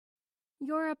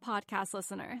You're a podcast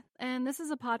listener, and this is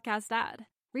a podcast ad.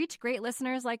 Reach great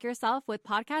listeners like yourself with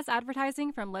podcast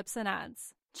advertising from Libsyn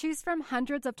Ads. Choose from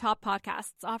hundreds of top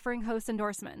podcasts offering host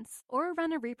endorsements, or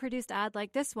run a reproduced ad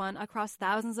like this one across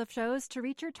thousands of shows to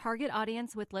reach your target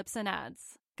audience with Libsyn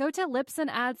Ads. Go to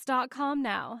libsynads.com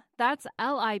now. That's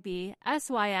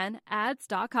LIBSYN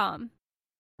ads.com.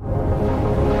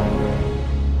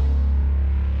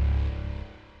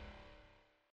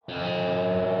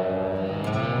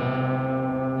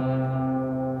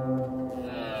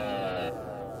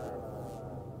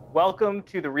 Welcome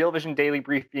to the Real Vision Daily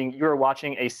Briefing. You are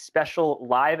watching a special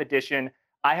live edition.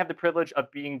 I have the privilege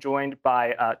of being joined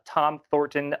by Tom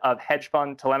Thornton of Hedge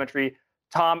Fund Telemetry.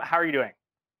 Tom, how are you doing?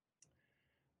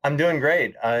 I'm doing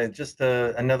great. Just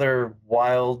another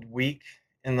wild week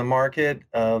in the market.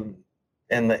 And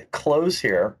the close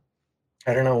here,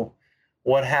 I don't know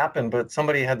what happened, but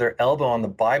somebody had their elbow on the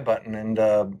buy button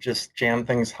and just jammed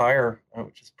things higher,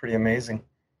 which is pretty amazing.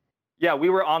 Yeah, we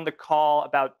were on the call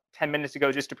about 10 minutes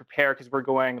ago just to prepare because we're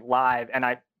going live. And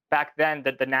back then,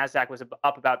 the NASDAQ was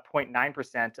up about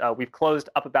 0.9%. We've closed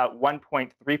up about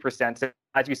 1.3%. So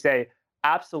as you say,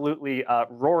 absolutely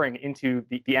roaring into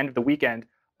the end of the weekend.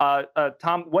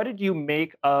 Tom, what did you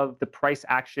make of the price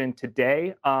action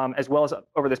today, as well as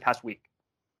over this past week?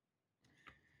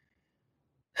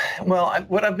 Well,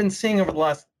 what I've been seeing over the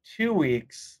last 2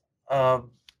 weeks,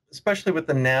 especially with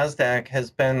the NASDAQ, has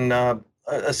been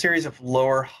a series of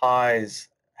lower highs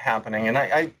happening. And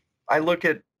I look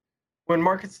at when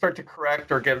markets start to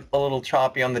correct or get a little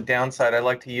choppy on the downside, I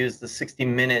like to use the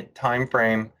 60-minute time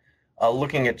frame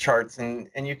looking at charts. And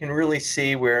you can really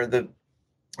see where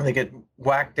they get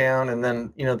whacked down, and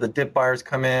then the dip buyers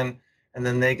come in, and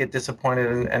then they get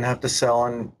disappointed and have to sell,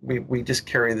 and we just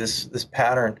carry this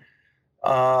pattern.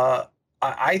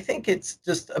 I think it's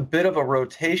just a bit of a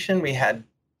rotation. We had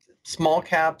small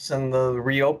caps and the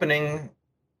reopening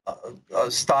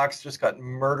stocks just got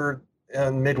murdered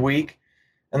midweek,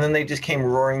 and then they just came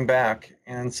roaring back.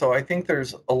 And so I think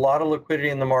there's a lot of liquidity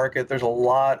in the market. There's a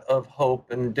lot of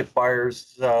hope and dip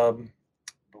buyers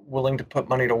willing to put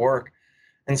money to work.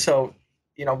 And so,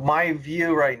 my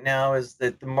view right now is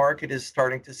that the market is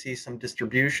starting to see some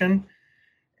distribution,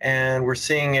 and we're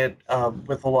seeing it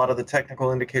with a lot of the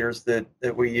technical indicators that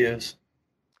we use.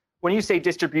 When you say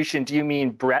distribution, do you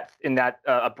mean breadth in that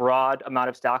a broad amount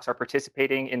of stocks are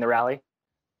participating in the rally?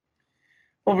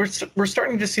 Well, we're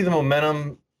starting to see the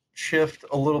momentum shift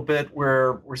a little bit,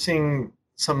 where we're seeing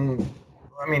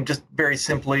just very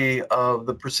simply,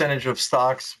 the percentage of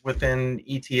stocks within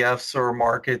ETFs or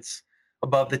markets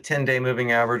above the 10-day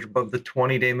moving average, above the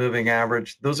 20-day moving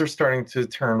average, those are starting to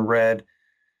turn red.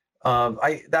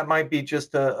 That might be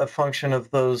just a function of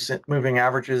those moving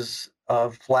averages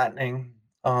flattening,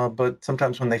 but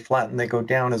sometimes when they flatten, they go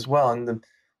down as well. And a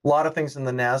lot of things in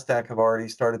the NASDAQ have already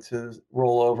started to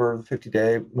roll over. The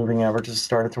 50-day moving averages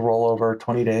started to roll over.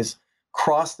 20 days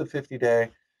crossed the 50-day.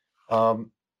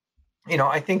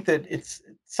 I think that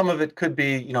some of it could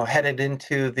be headed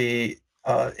into the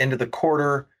end of the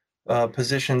quarter.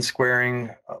 Position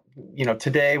squaring.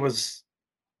 Today was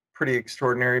pretty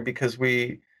extraordinary because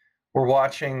we were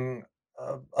watching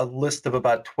a list of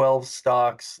about 12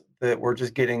 stocks that were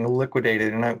just getting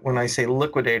liquidated. And when I say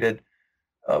liquidated,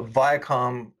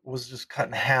 Viacom was just cut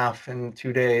in half in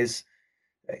 2 days.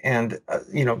 And,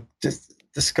 just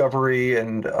Discovery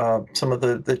and some of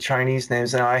the Chinese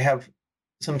names. And I have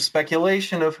some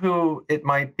speculation of who it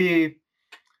might be.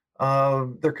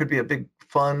 There could be a big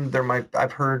fund.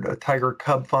 I've heard a Tiger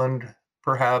Cub fund,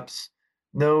 perhaps.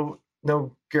 No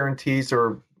guarantees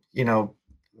or,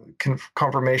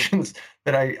 confirmations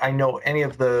that I know any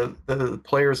of the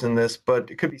players in this,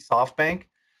 but it could be SoftBank.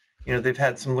 They've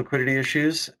had some liquidity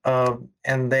issues.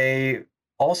 And they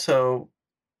also,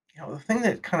 the thing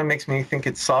that kind of makes me think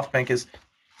it's SoftBank is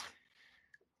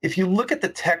if you look at the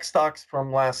tech stocks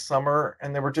from last summer,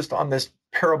 and they were just on this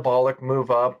parabolic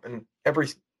move up, and every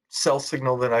sell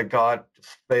signal that I got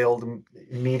just failed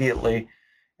immediately.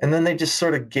 And then they just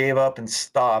sort of gave up and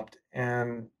stopped.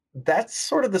 And that's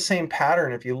sort of the same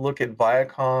pattern if you look at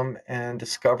Viacom and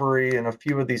Discovery and a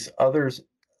few of these others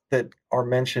that are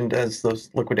mentioned as those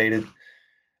liquidated.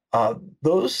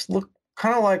 Those look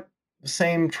kind of like the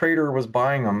same trader was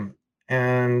buying them.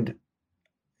 And,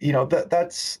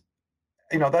 that's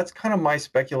kind of my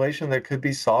speculation that could be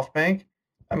SoftBank.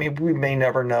 I mean, we may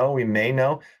never know. We may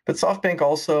know. But SoftBank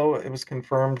also, it was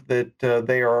confirmed that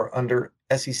they are under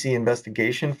SEC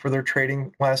investigation for their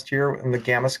trading last year in the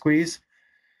gamma squeeze.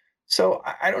 So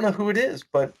I don't know who it is,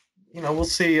 but we'll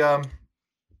see.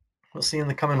 We'll see in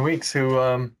the coming weeks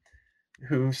who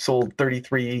sold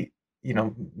 33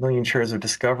 million shares of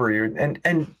Discovery.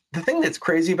 And the thing that's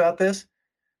crazy about this,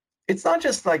 it's not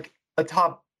just like a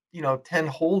top, 10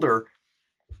 holder.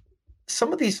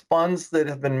 Some of these funds that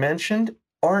have been mentioned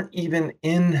aren't even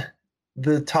in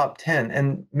the top 10,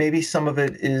 and maybe some of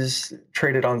it is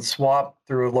traded on swap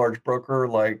through a large broker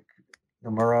like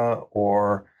Nomura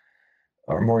or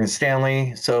Morgan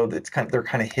Stanley. So they're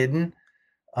kind of hidden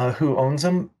who owns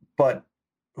them. But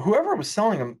whoever was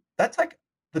selling them, that's like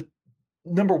the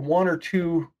number one or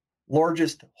two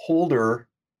largest holder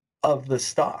of the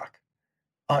stock.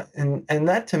 And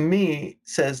that to me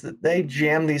says that they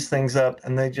jammed these things up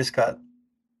and they just got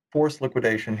forced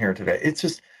liquidation here today.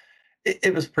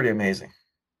 It was pretty amazing.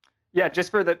 Yeah,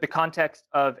 just for the context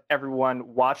of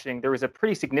everyone watching, there was a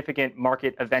pretty significant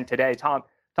market event today. Tom,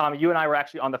 you and I were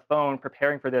actually on the phone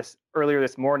preparing for this earlier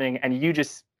this morning, and you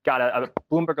just got a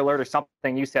Bloomberg alert or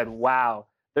something. You said, wow,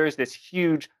 there's this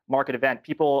huge market event.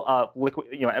 People,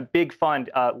 a big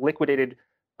fund liquidated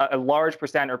a large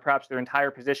percent or perhaps their entire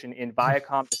position in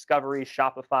Viacom, Discovery,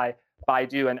 Shopify,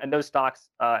 Baidu, and those stocks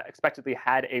expectedly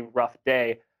had a rough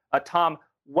day. Tom,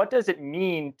 what does it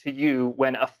mean to you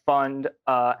when a fund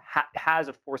has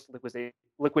a forced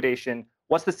liquidation?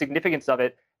 What's the significance of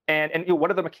it? And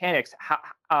what are the mechanics?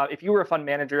 If you were a fund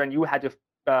manager and you had to,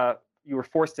 you were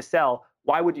forced to sell,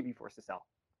 why would you be forced to sell?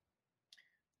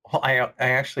 Well, I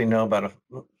actually know about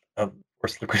a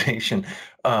forced liquidation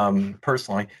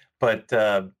personally, but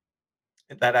that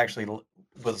actually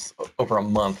was over a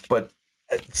month. But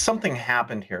something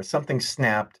happened here. Something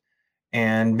snapped,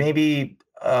 and maybe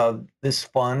this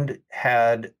fund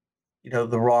had,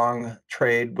 the wrong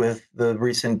trade with the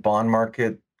recent bond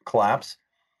market collapse.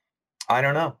 I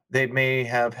don't know. They may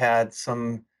have had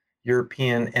some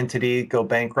European entity go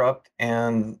bankrupt,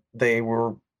 and they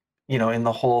were, in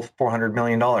the whole $400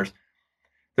 million.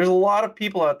 There's a lot of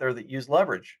people out there that use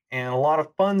leverage, and a lot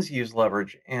of funds use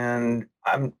leverage, and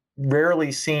I'm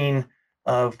rarely seeing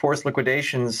forced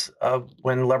liquidations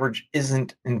when leverage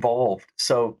isn't involved.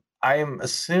 So I am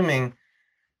assuming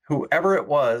whoever it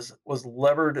was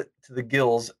levered to the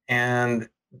gills, and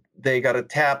they got a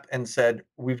tap and said,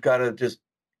 we've got to just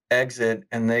exit.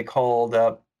 And they called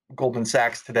up Goldman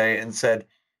Sachs today and said,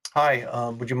 hi,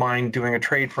 would you mind doing a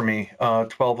trade for me?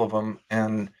 12 of them.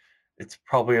 And it's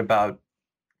probably about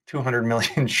 200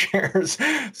 million shares.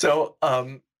 So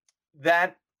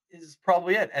that is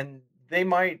probably it. And they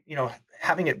might,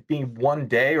 having it be one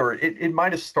day, or it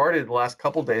might have started the last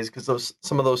couple of days because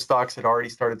some of those stocks had already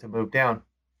started to move down.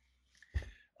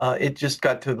 It just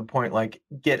got to the point like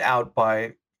get out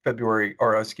by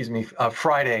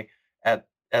Friday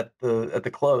at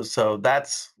the close. So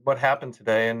that's what happened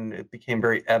today, and it became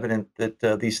very evident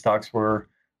that these stocks were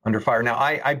under fire. Now,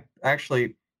 I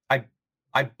actually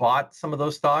bought some of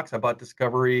those stocks. I bought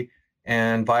Discovery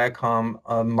and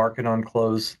Viacom market on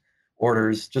close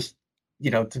orders just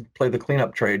to play the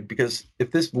cleanup trade, because if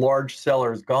this large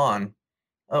seller is gone,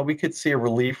 we could see a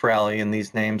relief rally in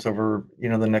these names over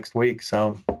the next week.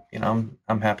 So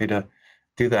I'm happy to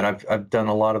do that. I've done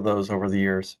a lot of those over the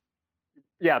years.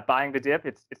 Yeah, buying the dip.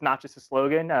 It's not just a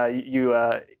slogan. You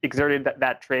exerted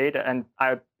that trade, and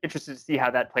I'm interested to see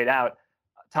how that played out.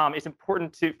 Tom, it's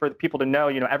important for the people to know.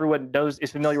 Everyone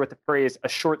is familiar with the phrase "a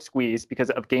short squeeze"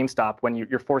 because of GameStop, when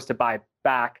you're forced to buy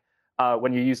back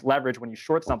when you use leverage when you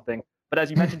short something. But as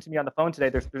you mentioned to me on the phone today,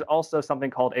 there's also something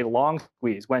called a long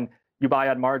squeeze, when you buy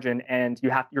on margin and you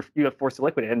have forced to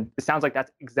liquidate. And it sounds like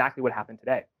that's exactly what happened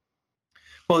today.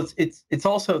 Well, it's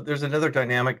also, there's another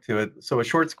dynamic to it. So a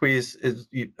short squeeze is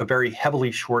a very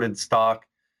heavily shorted stock,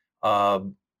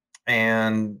 and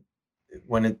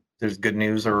when there's good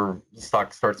news or the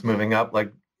stock starts moving up,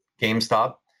 like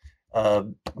GameStop,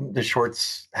 the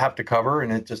shorts have to cover,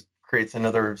 and it just creates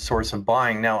another source of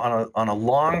buying. Now, on a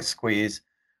long squeeze,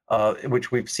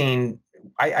 which we've seen,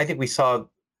 I think we saw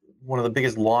one of the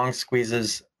biggest long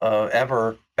squeezes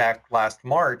ever back last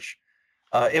March.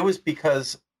 It was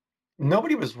because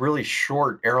nobody was really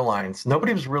short airlines.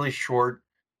 Nobody was really short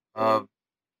the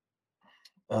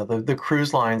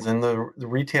cruise lines and the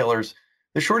retailers.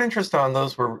 The short interest on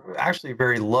those were actually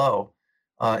very low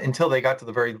until they got to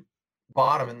the very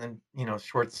bottom, and then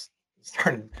shorts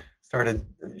started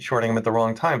shorting them at the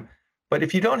wrong time. But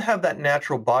if you don't have that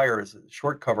natural buyer as a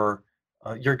short cover,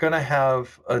 you're going to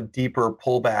have a deeper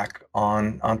pullback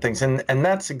on things, and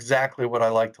that's exactly what I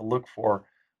like to look for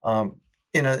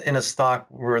in a stock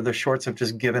where the shorts have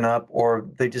just given up, or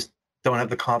they just don't have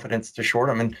the confidence to short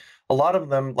them. And a lot of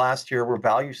them last year were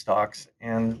value stocks,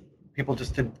 and people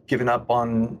just had given up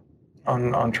on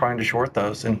trying to short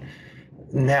those. And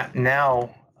now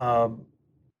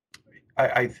I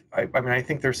mean, I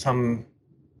think there's some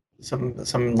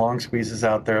some long squeezes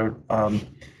out there. I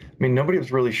mean, nobody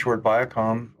was really short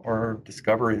Viacom or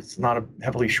Discovery. It's not a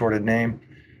heavily shorted name.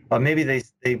 Maybe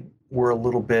they were a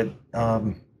little bit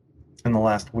in the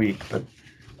last week, but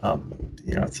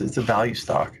it's a value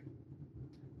stock.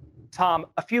 Tom,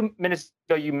 a few minutes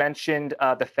ago, you mentioned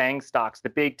the FANG stocks, the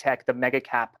big tech, the mega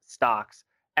cap stocks,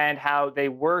 and how they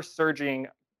were surging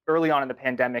early on in the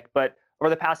pandemic. But over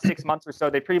the past 6 months or so,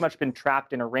 they've pretty much been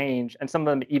trapped in a range, and some of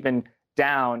them even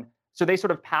down. So they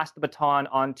sort of passed the baton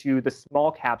onto the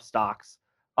small cap stocks,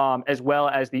 as well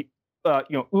as the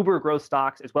uber growth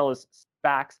stocks, as well as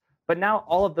SPACs. But now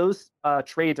all of those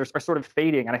trades are sort of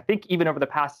fading. And I think even over the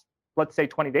past, let's say,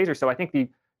 20 days or so, I think the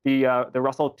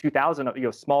Russell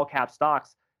 2000, small cap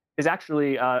stocks is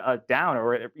actually down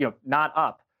or not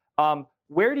up.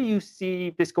 Where do you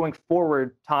see this going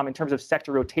forward, Tom, in terms of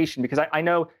sector rotation? Because I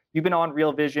know you've been on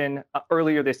Real Vision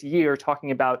earlier this year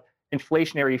talking about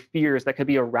inflationary fears that could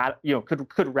be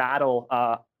could rattle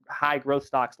high growth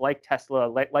stocks like Tesla,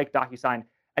 like DocuSign,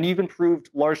 and you've been proved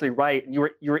largely right. You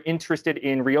were interested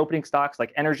in reopening stocks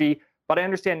like energy, but I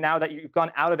understand now that you've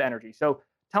gone out of energy. So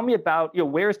tell me about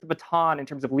where's the baton in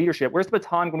terms of leadership? Where's the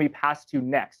baton going to be passed to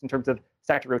next in terms of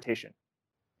sector rotation?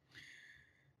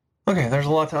 Okay, there's a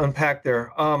lot to unpack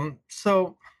there.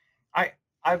 So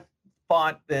I've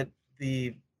thought that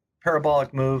the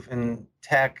parabolic move in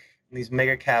tech, these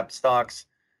mega cap stocks,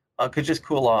 could just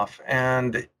cool off,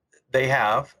 and they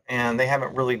have, and they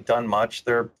haven't really done much.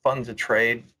 They're fun to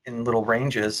trade in little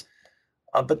ranges,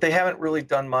 but they haven't really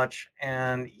done much.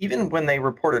 And even when they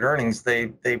reported earnings,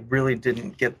 they really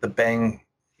didn't get the bang,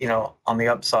 on the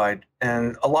upside,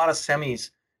 and a lot of semis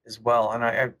as well. And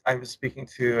I was speaking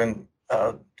to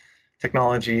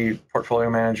technology portfolio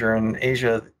manager in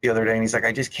Asia the other day, and he's like,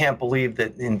 I just can't believe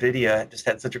that NVIDIA just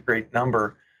had such a great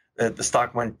number that the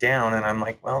stock went down. And I'm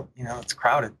like, well, it's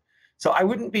crowded. So I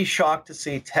wouldn't be shocked to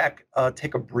see tech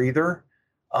take a breather.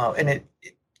 And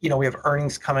we have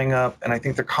earnings coming up, and I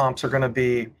think the comps are going to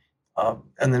be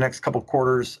in the next couple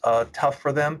quarters tough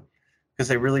for them because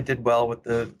they really did well with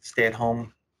the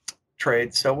stay-at-home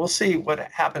trade. So we'll see what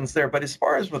happens there. But as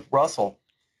far as with Russell,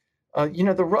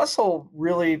 the Russell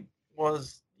really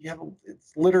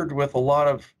it's littered with a lot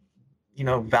of,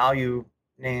 value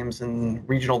names and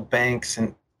regional banks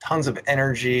and tons of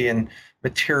energy and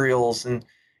materials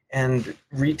and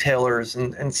retailers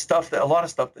and stuff a lot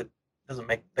of stuff that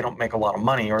they don't make a lot of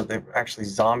money, or they're actually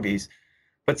zombies.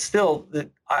 But still,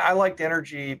 I liked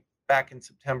energy back in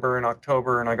September and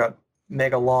October, and I got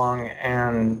mega long,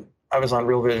 and I was on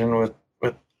Real Vision with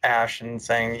Ash and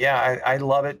saying, yeah, I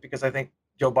love it because I think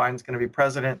Joe Biden's going to be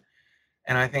president.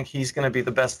 And I think he's going to be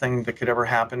the best thing that could ever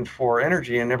happen for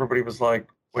energy. And everybody was like,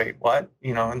 wait, what?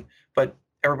 But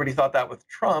everybody thought that with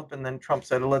Trump. And then Trump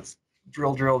said, let's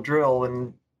drill.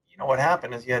 And what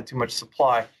happened is you had too much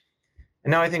supply.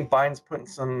 And now I think Biden's putting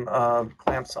some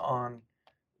clamps on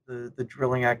the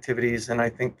drilling activities. And I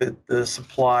think that the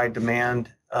supply demand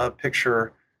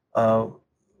picture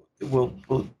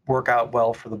will work out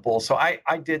well for the bull. So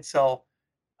I did sell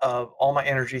all my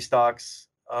energy stocks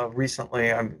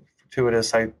recently. I'm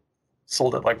fortuitous. I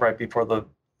sold it like right before the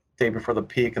day before the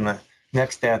peak, and the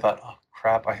next day I thought, oh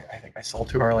crap, I think I sold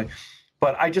too early.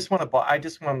 But I just want to buy.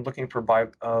 I'm looking for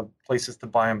places to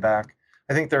buy them back.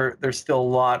 I think there's still a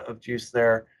lot of juice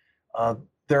there.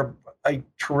 They're a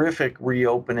terrific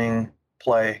reopening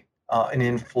play, an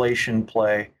inflation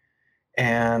play,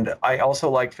 and I also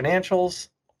like financials.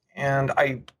 And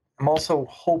I'm also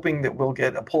hoping that we'll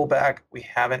get a pullback. We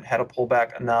haven't had a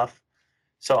pullback enough.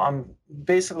 So I'm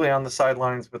basically on the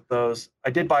sidelines with those. I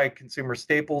did buy consumer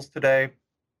staples today.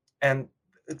 And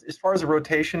as far as a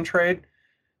rotation trade,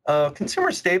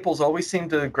 consumer staples always seem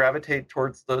to gravitate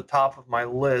towards the top of my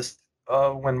list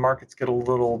when markets get a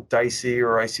little dicey,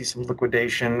 or I see some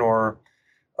liquidation or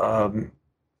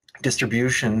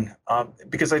distribution,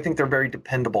 because I think they're very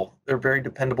dependable. They're very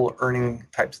dependable earning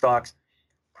type stocks.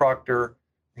 Procter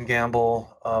 &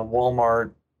 Gamble,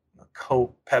 Walmart,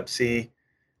 Coke, Pepsi,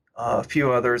 a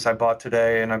few others I bought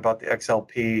today, and I bought the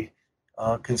XLP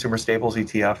Consumer Staples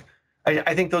ETF.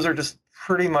 I think those are just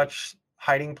pretty much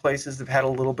hiding places. They've had a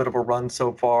little bit of a run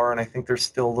so far, and I think there's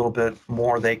still a little bit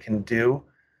more they can do.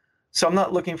 So I'm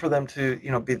not looking for them to,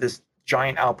 be this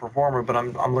giant outperformer, but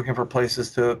I'm looking for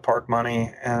places to park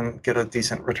money and get a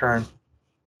decent return.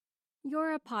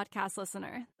 You're a podcast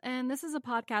listener, and this is a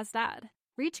podcast ad.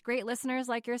 Reach great listeners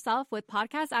like yourself with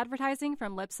podcast advertising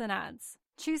from Libsyn Ads.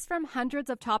 Choose from hundreds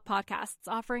of top podcasts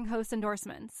offering host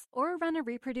endorsements, or run a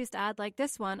reproduced ad like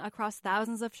this one across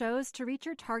thousands of shows to reach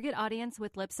your target audience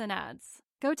with Libsyn Ads.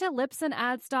 Go to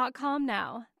libsynads.com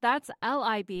now. That's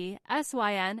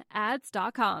LIBSYN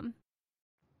ads.com.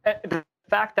 The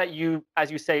fact that you,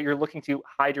 as you say, you're looking to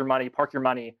hide your money, park your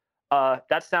money,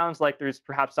 that sounds like there's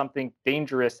perhaps something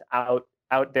dangerous out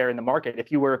there in the market.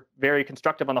 If you were very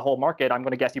constructive on the whole market, I'm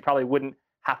going to guess you probably wouldn't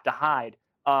have to hide.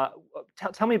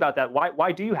 Tell me about that.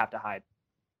 Why do you have to hide?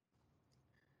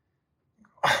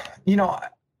 You know,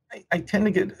 I tend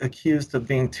to get accused of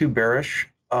being too bearish,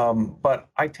 but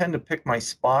I tend to pick my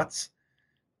spots,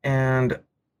 and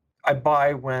I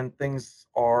buy when things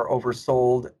are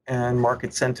oversold and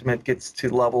market sentiment gets to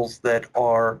levels that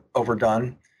are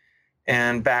overdone.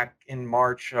 And back in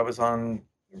March, I was on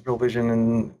Real Vision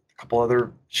and a couple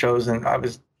other shows, and I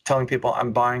was telling people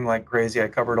I'm buying like crazy. I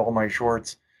covered all my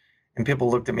shorts, and people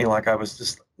looked at me like I was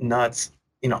just nuts.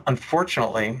 You know,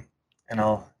 unfortunately, and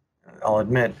I'll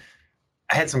admit,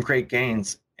 I had some great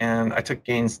gains, and I took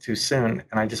gains too soon,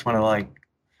 and I just want to I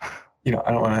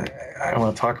don't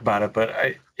want to talk about it, but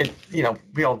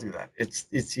we all do that.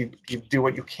 It's you do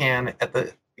what you can at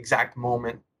the exact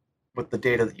moment with the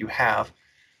data that you have.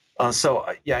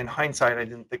 In hindsight, I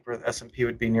didn't think the S&P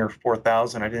would be near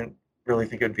 4,000. I didn't really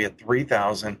think it would be at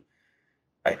 3,000.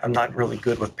 I'm not really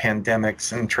good with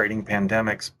pandemics and trading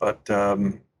pandemics, but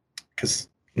because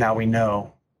now we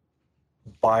know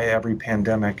by every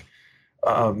pandemic.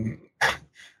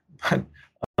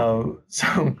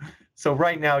 So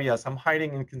right now, yes, I'm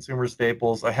hiding in consumer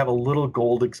staples. I have a little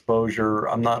gold exposure.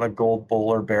 I'm not a gold bull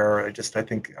or bear. I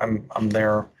think I'm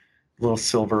there. A little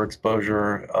silver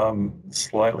exposure,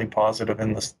 slightly positive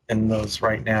in those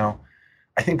right now.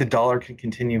 I think the dollar can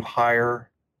continue higher,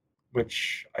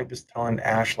 which I was telling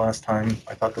Ash last time.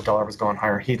 I thought the dollar was going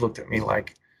higher. He looked at me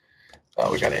like,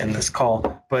 we got to end this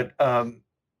call. But I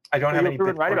don't have any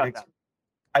Bitcoin. Right about that.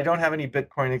 I don't have any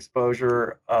Bitcoin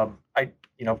exposure.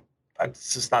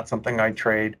 It's just not something I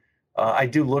trade. I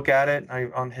do look at it.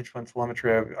 On Hedge Fund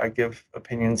Telemetry, I give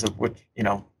opinions of which,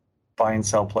 buy and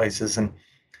sell places. And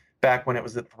back when it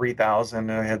was at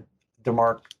 3,000, I had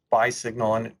DeMark buy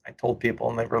signal, and I told people,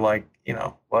 and they were like,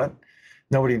 what?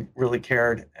 Nobody really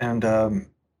cared. And,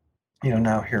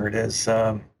 now here it is,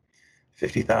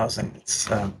 50,000. It's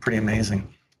pretty amazing.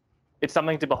 It's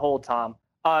something to behold, Tom.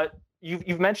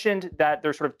 You've mentioned that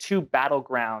there's sort of two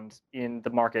battlegrounds in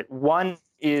the market. One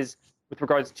is with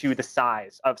regards to the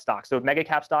size of stocks. So mega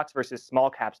cap stocks versus small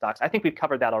cap stocks. I think we've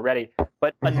covered that already.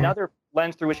 But another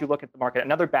lens through which you look at the market,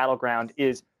 another battleground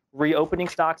is reopening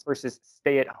stocks versus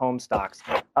stay-at-home stocks.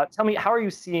 Tell me, how are you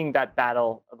seeing that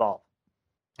battle evolve?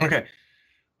 Okay.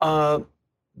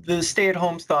 The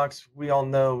stay-at-home stocks, we all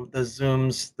know the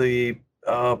Zooms, the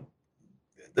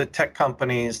tech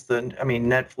companies,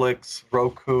 Netflix,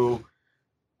 Roku.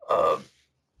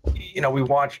 We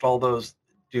watched all those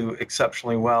do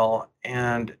exceptionally well,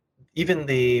 and even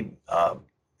the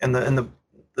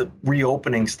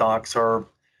reopening stocks are.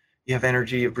 You have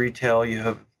energy, you have retail, you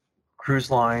have cruise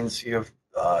lines, you have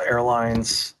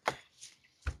airlines,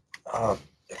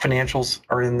 financials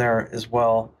are in there as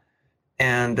well.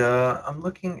 And I'm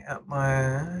looking at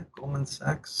my Goldman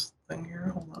Sachs thing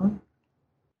here. Hold on.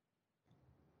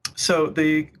 So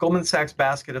the Goldman Sachs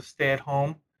basket of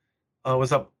stay-at-home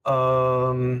was up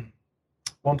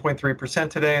 1.3%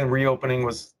 today, and reopening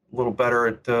was a little better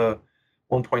at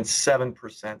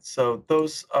 1.7%. So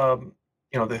those,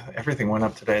 everything went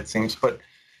up today, it seems, but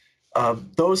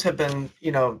those have been,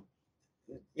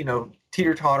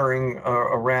 teeter-tottering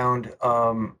around,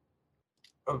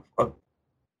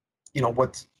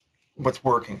 what's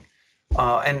working,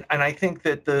 and I think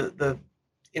that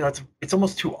it's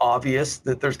almost too obvious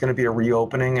that there's going to be a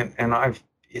reopening, and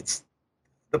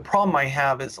the problem I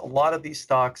have is a lot of these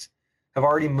stocks have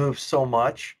already moved so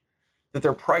much that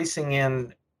they're pricing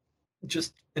in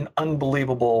just an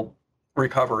unbelievable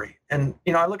recovery. And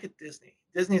I look at Disney.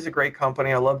 Disney's a great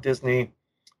company. I love Disney.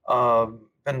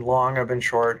 Been long. I've been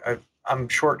short. I'm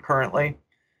short currently,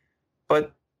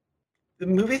 but the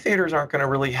movie theaters aren't going to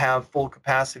really have full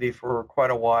capacity for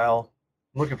quite a while.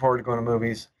 I'm looking forward to going to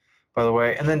movies, by the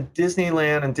way. And then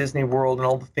Disneyland and Disney World and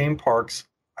all the theme parks.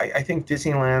 I think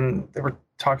Disneyland, they were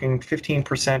talking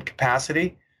 15%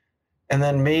 capacity, and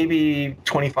then maybe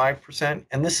 25%.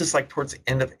 And this is like towards the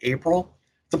end of April.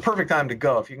 It's a perfect time to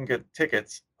go if you can get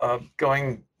tickets.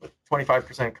 Going with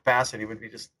 25% capacity would be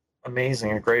just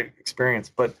amazing, a great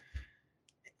experience. But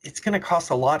it's going to cost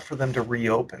a lot for them to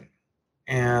reopen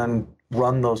and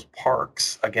run those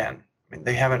parks again. I mean,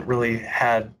 they haven't really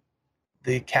had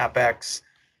the CapEx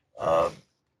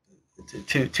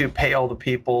to pay all the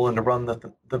people and to run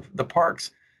the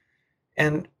parks.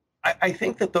 And I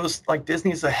think that those, like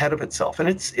Disney's ahead of itself, and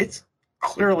it's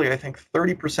clearly, I think,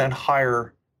 30%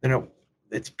 higher than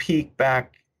its peak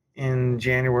back in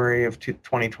January of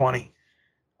 2020.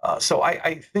 So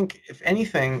I think, if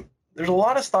anything, there's a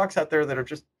lot of stocks out there that are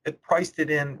just priced it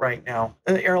in right now.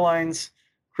 Airlines,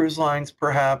 cruise lines,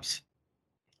 perhaps.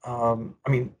 I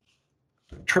mean,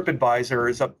 TripAdvisor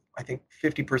is up, I think,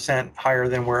 50% higher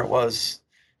than where it was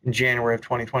in January of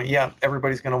 2020. Yeah,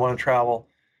 everybody's going to want to travel.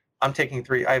 I'm taking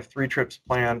three. I have 3 trips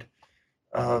planned.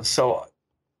 So,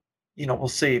 we'll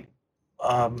see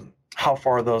how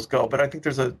far those go. But I think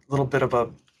there's a little bit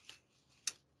of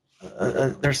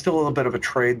there's still a little bit of a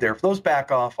trade there. If those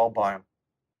back off, I'll buy them.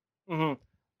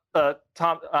 Mm-hmm.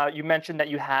 Tom, you mentioned that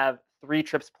you have 3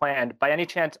 trips planned. By any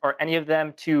chance, are any of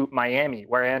them to Miami,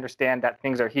 where I understand that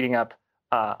things are heating up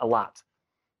a lot?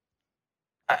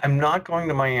 I'm not going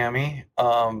to Miami.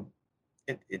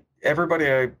 Everybody,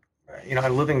 I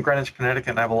live in Greenwich, Connecticut,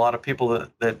 and I have a lot of people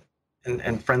that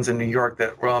and friends in New York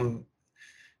that, I'm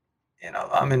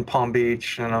in Palm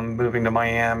Beach and I'm moving to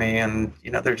Miami, and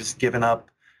they're just giving up.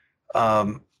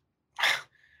 I'm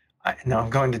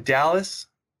going to Dallas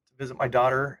to visit my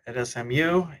daughter at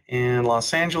SMU, in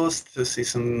Los Angeles to see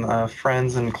some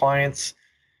friends and clients,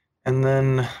 and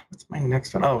then what's my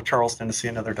next one? Oh, Charleston to see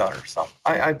another daughter. So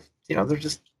they're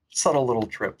just subtle little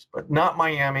trips, but not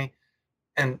Miami.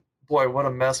 And boy, what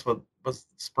a mess was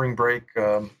spring break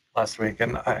last week.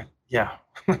 And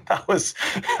that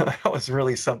was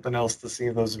really something else to see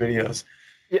those videos.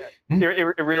 Yeah,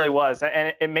 it really was.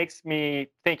 And it makes me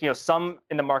think, some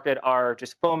in the market are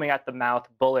just foaming at the mouth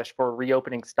bullish for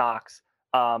reopening stocks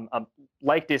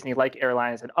like Disney, like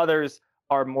airlines, and others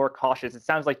are more cautious. It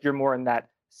sounds like you're more in that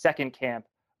second camp.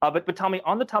 But Tommy,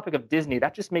 on the topic of Disney,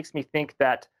 that just makes me think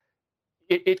that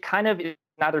it kind of is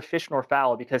neither fish nor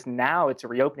fowl, because now it's a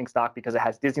reopening stock because it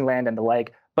has Disneyland and the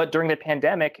like. But during the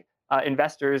pandemic,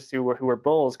 investors who were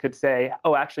bulls could say,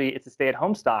 oh, actually, it's a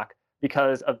stay-at-home stock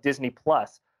because of Disney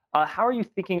Plus. How are you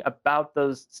thinking about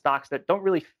those stocks that don't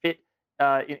really fit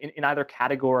in either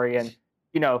category? And,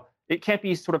 it can't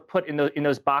be sort of put in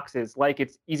those boxes like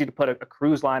it's easy to put a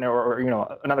cruise line or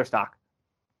another stock.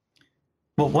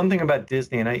 Well, one thing about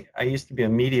Disney, and I used to be a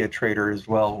media trader as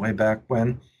well way back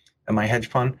when in my hedge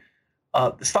fund,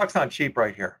 the stock's not cheap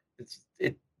right here.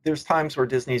 There's times where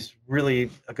Disney's really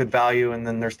a good value, and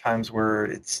then there's times where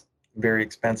it's very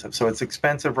expensive. So it's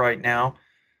expensive right now.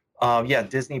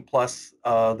 Disney Plus,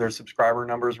 their subscriber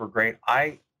numbers were great.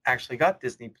 I actually got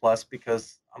Disney Plus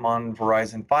because I'm on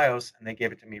Verizon Fios, and they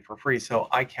gave it to me for free. So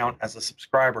I count as a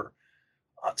subscriber.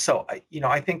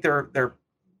 I think they're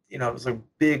it was a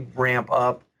big ramp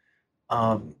up.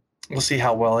 We'll see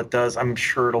how well it does. I'm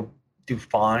sure it'll do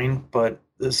fine, but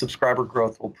the subscriber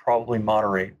growth will probably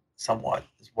moderate somewhat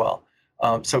as well.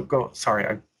 Sorry,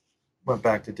 I went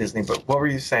back to Disney, but what were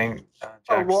you saying,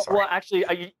 Jack? Well,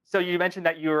 actually, so you mentioned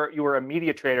that you were a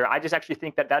media trader. I just actually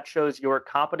think that shows your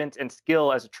competence and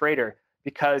skill as a trader,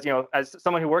 because, as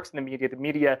someone who works in the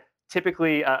media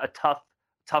typically a tough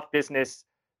business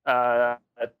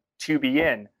to be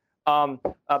in.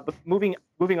 But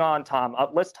moving on, Tom,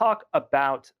 let's talk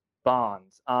about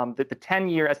bonds. The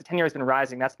 10-year, as the 10-year has been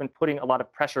rising, that's been putting a lot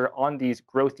of pressure on these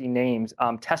growthy names.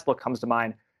 Tesla comes to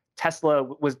mind. Tesla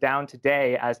was down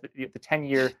today as the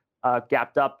 10-year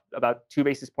gapped up about 2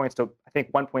 basis points to, I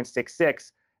think,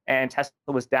 1.66, and Tesla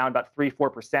was down about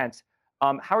 3-4%.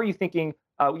 How are you thinking?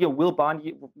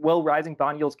 Will rising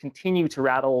bond yields continue to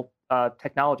rattle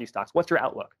technology stocks? What's your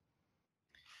outlook?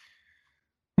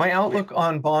 My outlook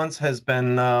on bonds has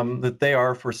been that they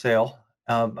are for sale.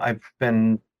 I've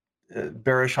been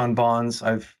bearish on bonds.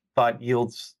 I've thought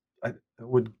yields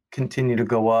would continue to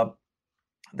go up.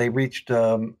 They reached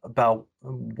about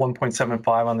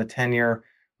 1.75 on the 10-year,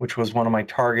 which was one of my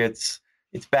targets.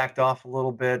 It's backed off a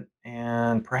little bit,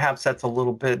 and perhaps that's a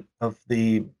little bit of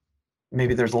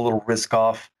maybe there's a little risk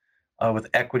off with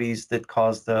equities that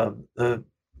caused the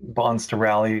bonds to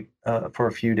rally for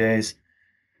a few days.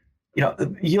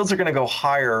 Yields are going to go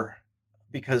higher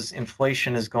because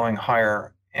inflation is going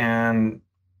higher, and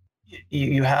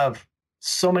you have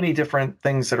so many different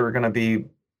things that are going to be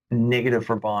negative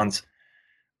for bonds.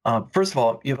 First of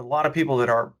all, you have a lot of people that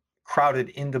are crowded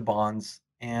into bonds,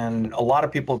 and a lot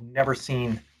of people have never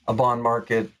seen a bond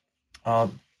market a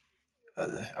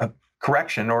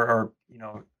correction or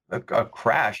a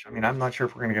crash. I mean, I'm not sure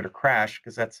if we're going to get a crash,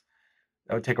 because that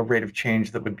would take a rate of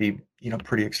change that would be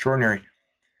pretty extraordinary.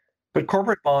 But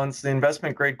corporate bonds, the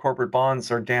investment grade corporate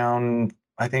bonds are down.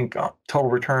 I think total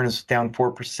return is down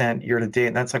 4% year to date,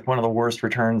 and that's like one of the worst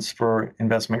returns for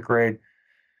investment grade.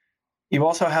 You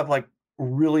also have like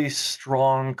really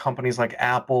strong companies like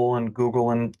Apple and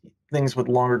Google and things with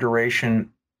longer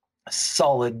duration,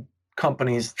 solid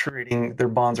companies trading, their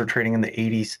bonds are trading in the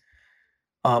 80s.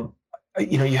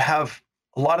 You have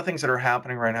a lot of things that are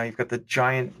happening right now. You've got the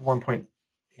giant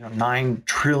 $9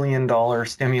 trillion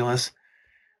stimulus.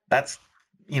 That's,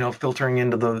 filtering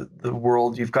into the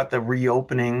world. You've got the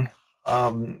reopening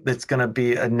that's going to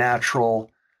be a natural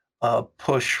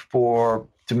push for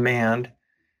demand.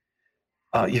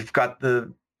 You've got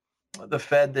the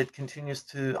Fed that continues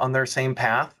to on their same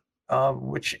path,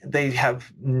 which they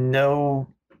have no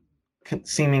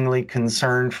seemingly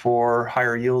concern for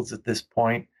higher yields at this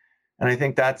point. And I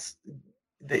think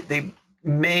they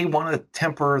may want to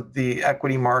temper the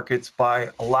equity markets by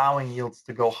allowing yields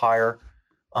to go higher,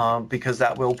 because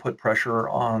that will put pressure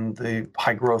on the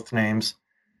high growth names.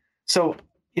 So,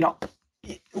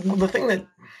 the thing that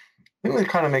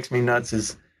kind of makes me nuts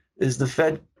is the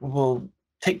Fed will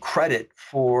take credit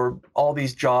for all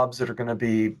these jobs that are going to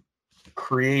be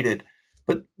created.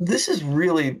 But this is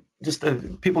really just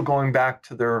people going back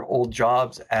to their old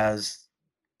jobs as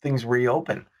things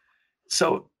reopen.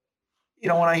 So,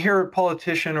 when I hear a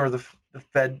politician or the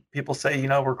Fed people say,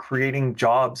 we're creating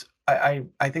jobs, I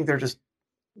think they're just,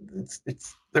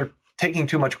 they're taking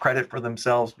too much credit for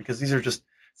themselves, because these are just,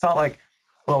 it's not like,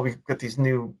 well, we've got these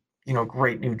new,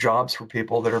 great new jobs for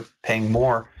people that are paying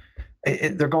more.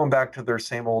 They're going back to their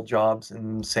same old jobs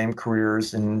and same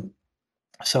careers. And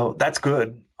so that's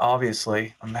good.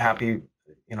 Obviously, I'm happy,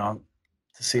 to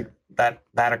see that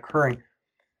occurring,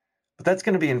 but that's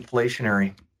going to be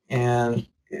inflationary. And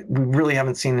we really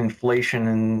haven't seen inflation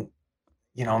in,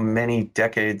 many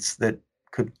decades that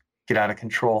could get out of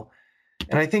control.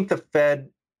 And I think the Fed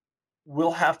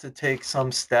will have to take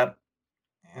some step,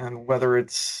 and whether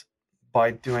it's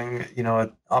by doing,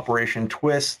 an Operation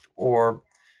Twist, or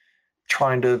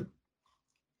trying to,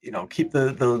 keep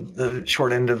the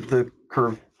short end of the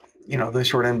curve, the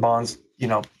short end bonds,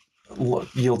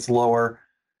 yields lower.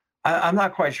 I'm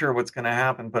not quite sure what's going to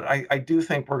happen, but I do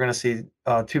think we're going to see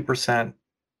 2%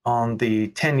 on the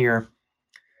 10-year.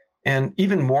 And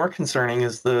even more concerning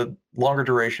is the longer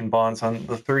duration bonds on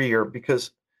the 30-year,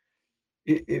 because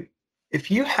if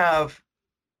you have,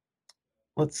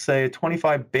 let's say, a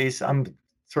 25 base, I'm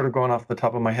sort of going off the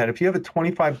top of my head, if you have a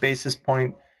 25 basis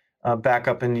point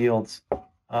backup in yields,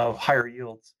 higher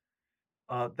yields,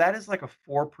 that is like a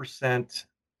 4%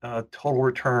 total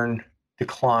return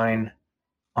decline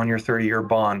on your 30-year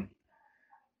bond.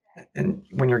 And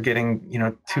when you're getting,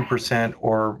 2%,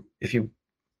 or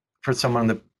for someone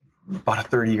that bought a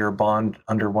 30-year bond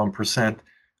under 1%,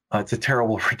 it's a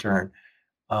terrible return.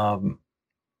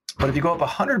 But if you go up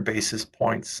 100 basis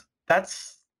points,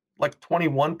 that's like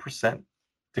 21%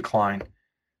 decline.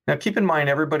 Now, keep in mind,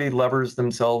 everybody levers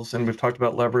themselves, and we've talked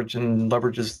about leverage, and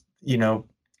leverage is,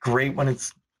 great when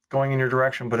it's going in your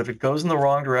direction. But if it goes in the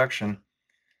wrong direction,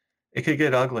 it could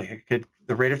get ugly.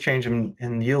 The rate of change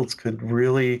in yields could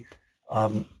really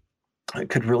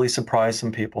surprise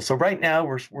some people. So right now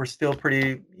we're still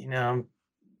pretty,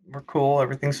 we're cool,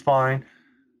 everything's fine,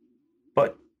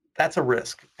 but that's a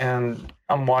risk, and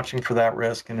I'm watching for that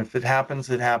risk. And if it happens,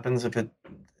 it happens. If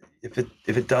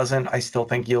it doesn't, I still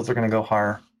think yields are going to go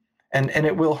higher, and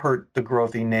it will hurt the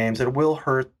growthy names. It will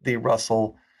hurt the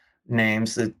Russell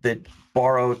names that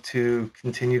borrow to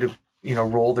continue to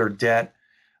roll their debt.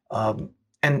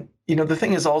 And the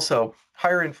thing is also,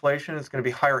 higher inflation is going to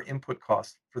be higher input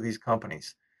costs for these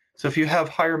companies. So if you have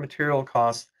higher material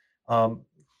costs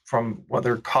from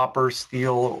whether copper,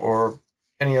 steel, or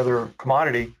any other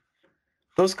commodity,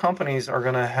 those companies are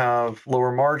going to have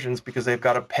lower margins because they've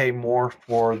got to pay more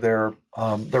for their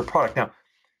product. Now,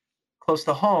 close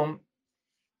to home,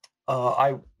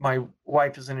 my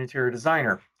wife is an interior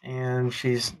designer, and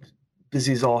she's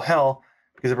busy as all hell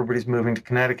because everybody's moving to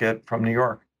Connecticut from New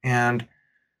York. And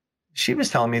she was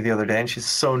telling me the other day, and she's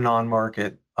so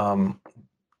non-market,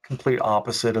 complete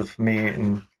opposite of me.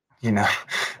 And,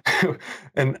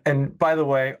 and by the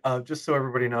way, just so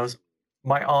everybody knows,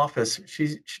 my office,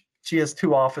 she has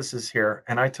two offices here,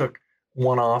 and I took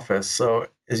one office. So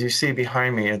as you see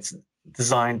behind me, it's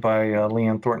designed by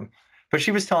Leanne Thornton. But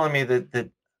she was telling me that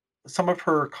some of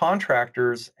her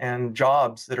contractors and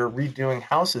jobs that are redoing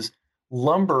houses,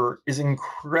 lumber is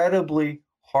incredibly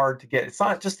hard to get. It's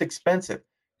not just expensive,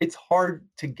 it's hard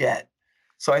to get.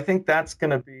 So I think that's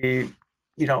going to be,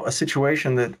 a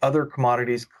situation that other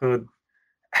commodities could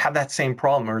have that same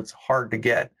problem, or it's hard to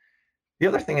get. The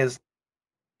other thing is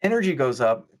energy goes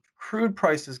up, crude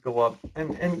prices go up,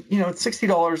 and at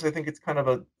 $60, I think it's kind of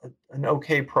an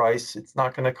okay price. It's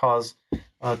not going to cause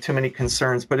too many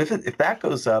concerns. But if that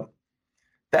goes up,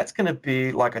 that's going to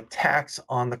be like a tax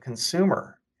on the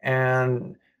consumer,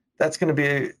 and that's going to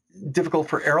be difficult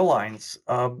for airlines.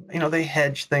 They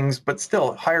hedge things, but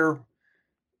still, higher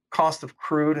cost of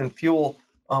crude and fuel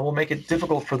will make it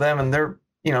difficult for them. And they're,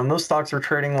 and those stocks are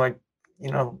trading like,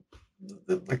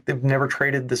 like they've never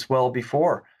traded this well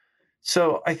before.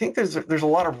 So I think there's a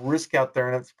lot of risk out there,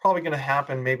 and it's probably going to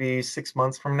happen maybe 6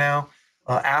 months from now,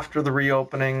 after the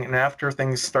reopening and after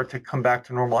things start to come back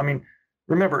to normal. I mean,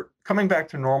 remember, coming back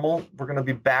to normal, we're going to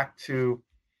be back to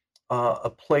a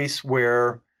place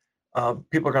where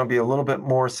people are going to be a little bit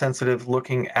more sensitive,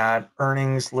 looking at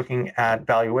earnings, looking at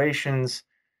valuations,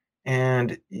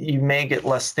 and you may get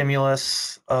less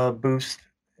stimulus boost.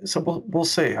 So we'll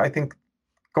see. I think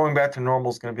going back to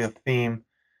normal is going to be a theme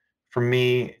for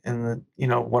me in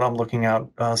what I'm looking at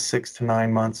 6 to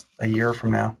 9 months, a year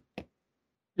from now.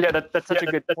 Yeah, that's such a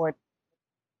good point.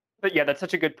 But yeah, that's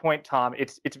such a good point, Tom.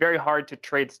 It's very hard to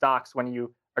trade stocks when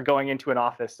you are going into an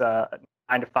office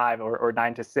 9 to 5 or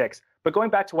 9 to 6. But going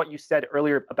back to what you said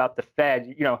earlier about the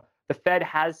Fed, the Fed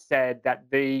has said that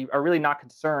they are really not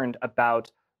concerned about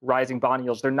rising bond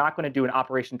yields. They're not going to do an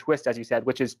Operation Twist, as you said,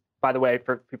 which is, by the way,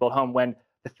 for people at home, when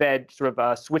the Fed sort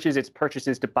of switches its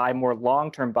purchases to buy more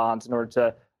long-term bonds in order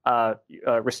to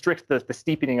restrict the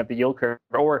steepening of the yield curve,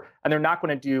 and they're not going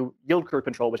to do yield curve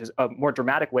control, which is a more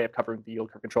dramatic way of covering the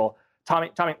yield curve control.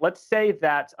 Tommy, let's say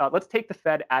that let's take the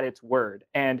Fed at its word,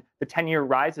 and the 10-year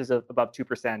rises above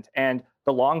 2%, and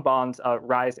the long bonds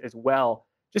rise as well.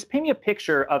 Just paint me a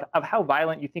picture of how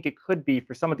violent you think it could be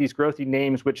for some of these growthy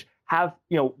names, which have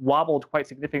wobbled quite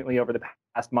significantly over the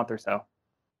past month or so.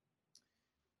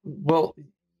 Well,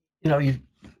 I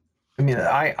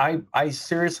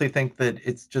seriously think that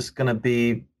it's just going to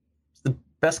be, the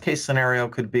best case scenario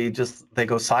could be just they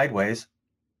go sideways.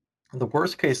 The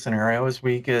worst case scenario is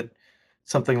we get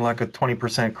something like a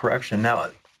 20% correction.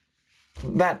 Now,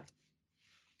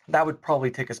 that would probably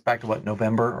take us back to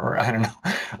November, or I don't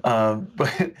know.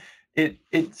 But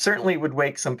it certainly would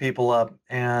wake some people up,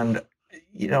 and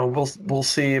we'll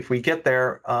see if we get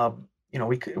there.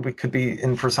 We could be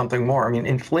in for something more. I mean,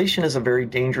 inflation is a very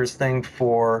dangerous thing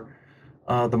for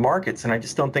the markets, and I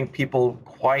just don't think people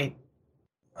quite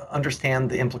understand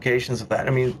the implications of that.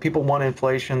 I mean, people want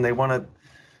inflation; they want to,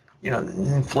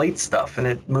 inflate stuff, and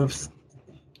it moves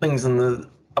things in the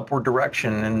upward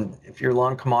direction. And if you're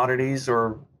long commodities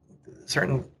or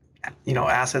certain,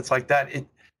 assets like that,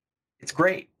 it's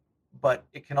great, but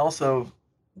it can also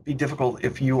be difficult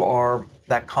if you are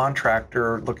that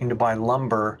contractor looking to buy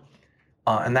lumber.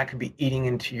 And that could be eating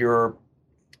into your,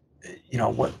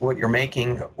 what you're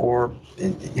making, or,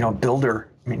 builder.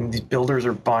 I mean, these builders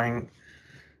are buying,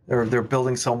 they're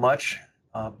building so much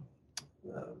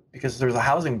because there's a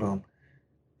housing boom.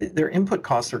 Their input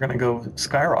costs are going to go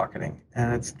skyrocketing,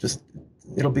 and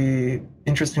it'll be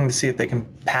interesting to see if they can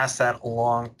pass that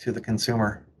along to the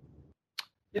consumer.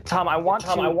 Tom, I want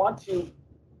to.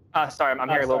 Sorry, I'm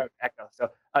hearing a little echo.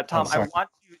 So, Tom, I want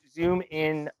to zoom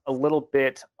in a little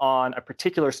bit on a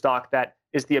particular stock that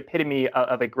is the epitome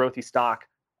of a growthy stock,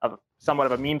 of somewhat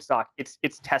of a meme stock. It's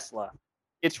Tesla.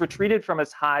 It's retreated from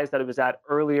its highs that it was at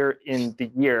earlier in the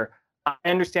year. I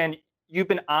understand you've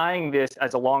been eyeing this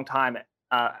as a long time,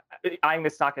 eyeing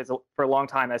this stock for a long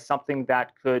time as something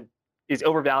that is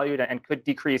overvalued and could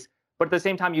decrease. But at the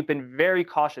same time, you've been very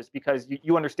cautious because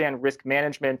you understand risk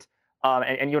management,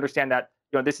 and you understand that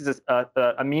this is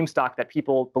a meme stock that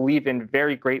people believe in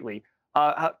very greatly.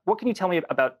 What can you tell me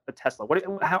about Tesla? What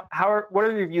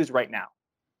are your views right now?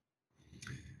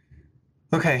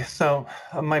 Okay, so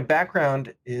my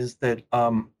background is that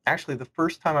actually the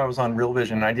first time I was on Real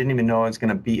Vision, I didn't even know I was going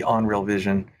to be on Real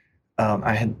Vision.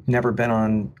 I had never been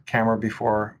on camera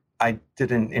before. I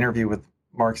did an interview with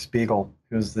Mark Spiegel,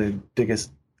 who's the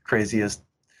biggest, craziest,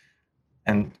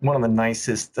 and one of the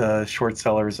nicest short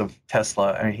sellers of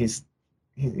Tesla. I mean, he's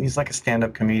like a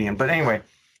stand-up comedian. But anyway,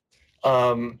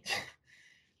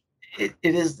 it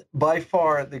is by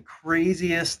far the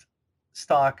craziest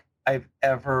stock I've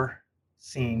ever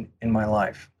seen in my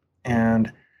life.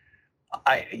 And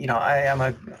I am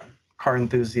a car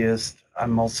enthusiast.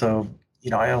 I'm also,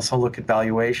 I also look at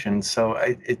valuation. So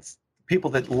it's people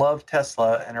that love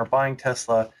Tesla and are buying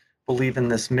Tesla believe in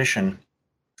this mission.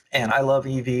 And I love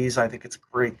EVs. I think it's a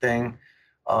great thing.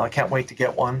 I can't wait to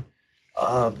get one.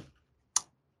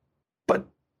 But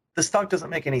the stock doesn't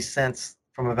make any sense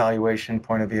from a valuation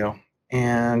point of view.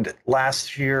 And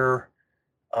last year,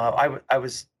 I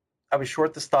was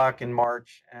short the stock in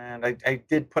March, and I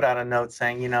did put out a note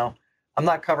saying, I'm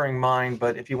not covering mine,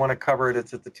 but if you want to cover it,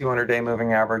 it's at the 200-day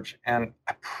moving average. And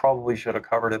I probably should have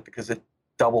covered it because it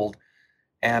doubled.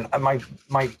 And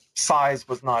my size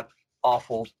was not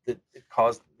awful. It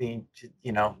caused me to,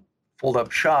 fold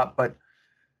up shop, but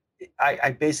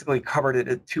I basically covered it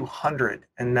at 200,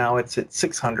 and now it's at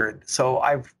 600. So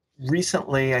I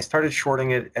started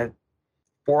shorting it at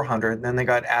 400, and then they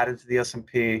got added to the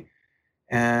S&P,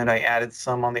 and I added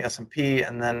some on the S&P,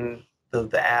 and then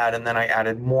the ad, and then I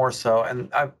added more. So,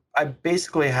 and I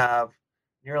basically have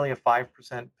nearly a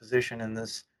 5% position in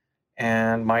this,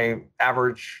 and my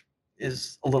average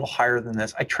is a little higher than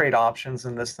this. I trade options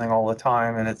in this thing all the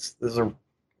time, and it's a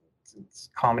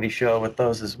comedy show with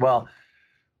those as well.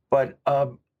 But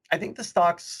I think the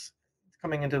stock's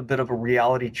coming into a bit of a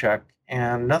reality check,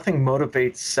 and nothing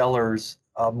motivates sellers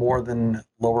more than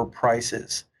lower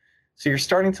prices. So you're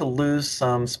starting to lose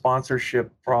some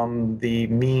sponsorship from the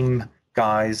meme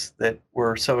guys that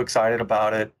were so excited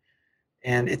about it,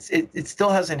 and it still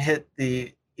hasn't hit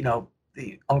the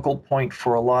the uncle point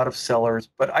for a lot of sellers.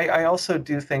 But I also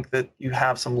do think that you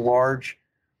have some large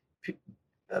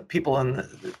people in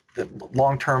the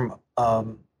long-term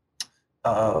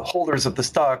holders of the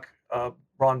stock.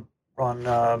 Ron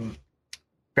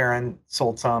Barron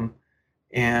sold some,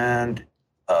 and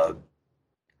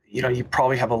you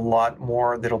probably have a lot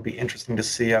more that'll be interesting to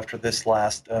see after this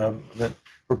last the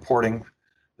reporting,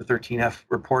 the 13F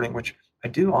reporting, which I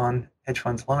do on hedge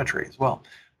fund telemetry as well.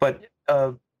 But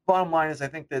bottom line is, I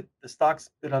think that the stock's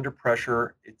been under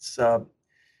pressure. It's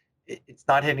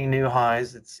not hitting new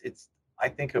highs. I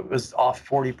think it was off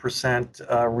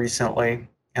 40% recently,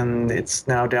 and it's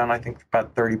now down, I think,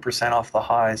 about 30% off the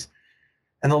highs.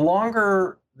 And the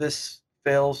longer this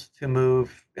fails to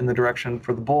move in the direction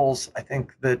for the bulls, I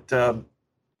think that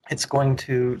it's going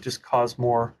to just cause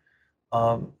more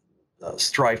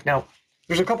strife. Now,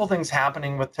 there's a couple things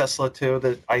happening with Tesla too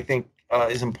that I think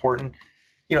is important.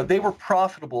 They were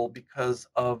profitable because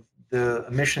of the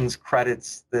emissions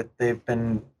credits that they've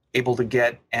been able to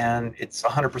get, and it's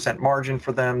 100% margin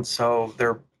for them, so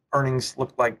their earnings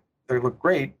look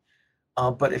great.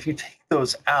 But if you take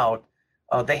those out,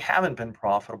 they haven't been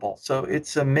profitable. So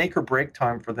it's a make or break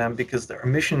time for them, because their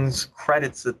emissions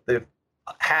credits that they've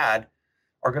had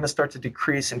are going to start to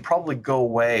decrease and probably go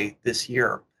away this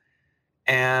year.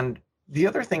 And the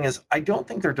other thing is, I don't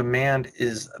think their demand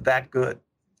is that good.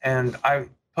 And I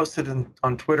posted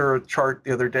on Twitter a chart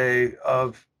the other day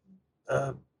of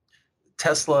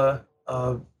Tesla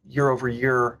year over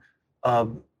year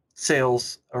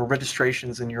sales or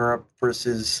registrations in Europe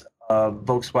versus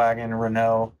Volkswagen,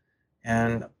 Renault,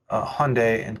 and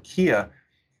Hyundai and Kia.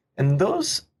 And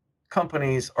those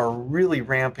companies are really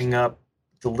ramping up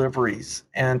deliveries,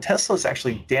 and Tesla is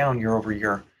actually down year over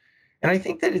year. And I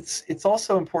think that it's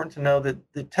also important to know that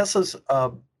the Tesla's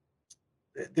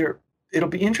it'll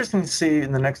be interesting to see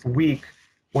in the next week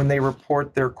when they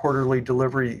report their quarterly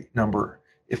delivery number,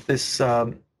 if this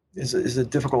is a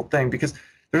difficult thing, because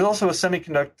there's also a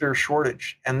semiconductor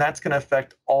shortage, and that's going to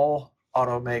affect all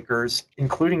automakers,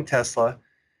 including Tesla.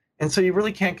 And so you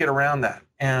really can't get around that.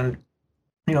 And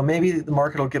maybe the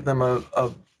market will give them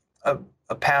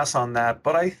a pass on that.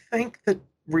 But I think that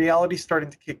reality's starting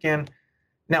to kick in.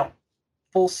 Now,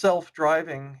 full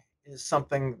self-driving is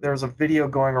something. There's a video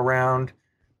going around.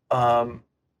 I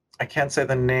can't say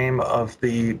the name of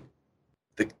it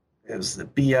was the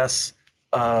BS.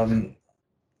 I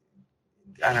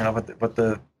don't know what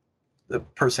the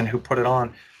person who put it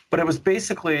on, but it was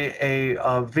basically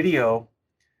a video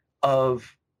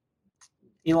of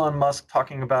Elon Musk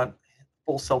talking about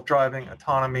full self-driving,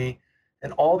 autonomy,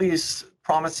 and all these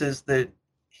promises that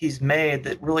he's made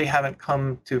that really haven't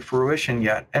come to fruition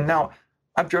yet. And now,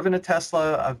 I've driven a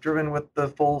Tesla. I've driven with the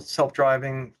full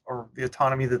self-driving or the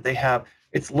autonomy that they have.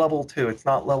 It's level 2. It's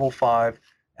not level 5.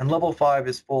 And level 5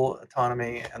 is full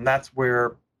autonomy, and that's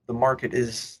where the market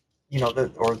is.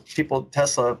 Or people at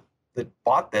Tesla that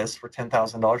bought this for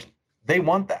 $10,000, they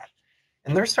want that,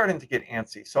 and they're starting to get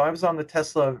antsy. So I was on the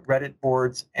Tesla Reddit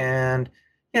boards, and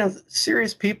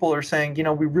serious people are saying,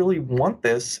 we really want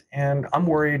this, and I'm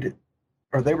worried.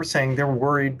 Or they were saying they were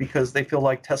worried because they feel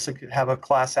like Tesla could have a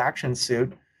class action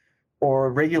suit, or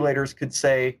regulators could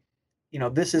say,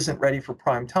 this isn't ready for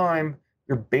prime time.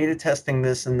 You're beta testing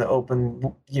this in the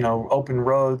open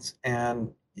roads, and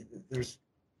there's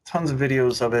tons of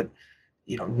videos of it,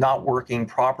 not working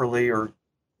properly or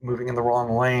moving in the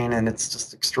wrong lane, and it's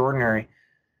just extraordinary.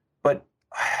 But,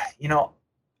 I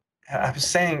was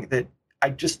saying that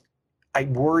I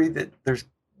worry that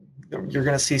you're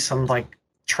going to see some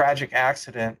tragic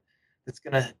accident that's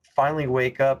going to finally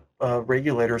wake up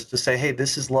regulators to say, hey,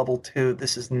 this is level 2.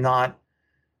 This is not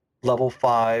level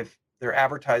 5. They're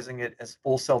advertising it as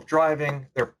full self-driving.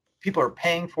 People are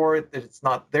paying for it, that it's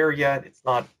not there yet.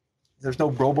 There's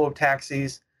no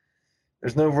robo-taxis.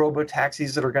 There's no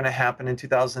robo-taxis that are going to happen in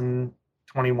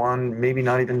 2021, maybe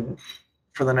not even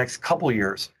for the next couple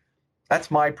years. That's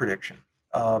my prediction.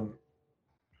 Josh,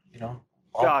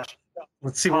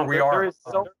 let's see where we are.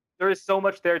 There is so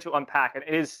much there to unpack, and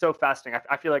it is so fascinating.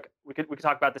 I feel like we could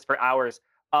talk about this for hours.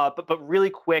 But really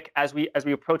quick, as we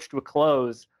approach to a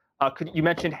close, you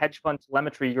mentioned hedge fund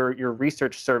telemetry, your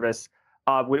research service,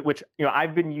 which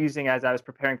I've been using as I was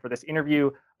preparing for this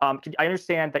interview. I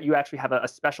understand that you actually have a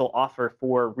special offer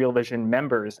for Real Vision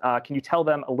members. Can you tell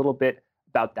them a little bit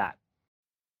about that?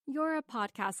 You're a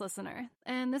podcast listener,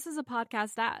 and this is a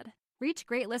podcast ad. Reach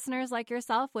great listeners like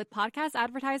yourself with podcast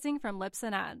advertising from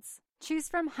Libsyn Ads. Choose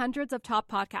from hundreds of top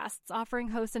podcasts offering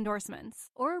host endorsements,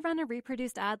 or run a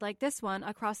reproduced ad like this one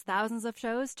across thousands of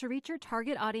shows to reach your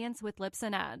target audience with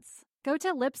Libsyn Ads. Go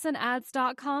to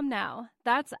libsynads.com now.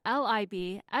 That's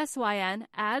LIBSYN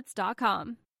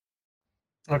ads.com.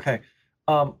 Okay.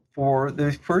 For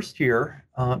the first year,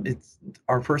 it's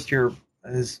our first year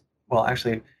is, well,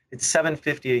 actually, it's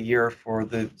 $750 a year for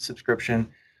the subscription.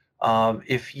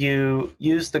 If you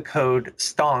use the code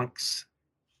STONKS,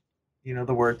 you know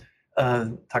the word,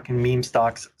 talking meme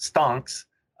stocks, STONKS,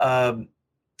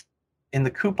 in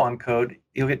the coupon code,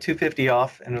 you'll get $250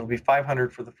 off, and it'll be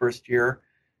 $500 for the first year.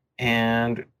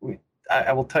 And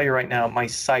I will tell you right now, my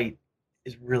site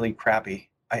is really crappy.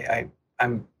 I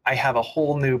have a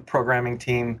whole new programming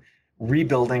team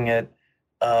rebuilding it.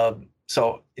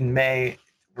 So in May,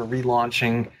 we're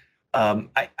relaunching.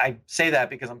 I say that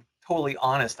because I'm totally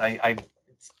honest. I'm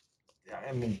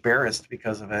embarrassed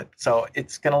because of it. So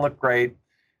it's going to look great.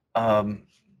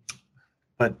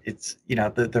 But it's,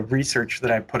 the research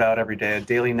that I put out every day, a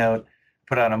daily note,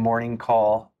 put out a morning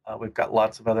call. We've got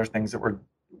lots of other things that were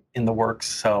in the works.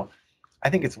 So I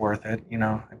think it's worth it.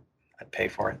 I'd pay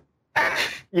for it.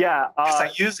 Yeah. Because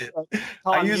I use it. Tom,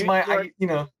 I use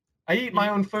I eat my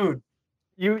own food.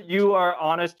 You are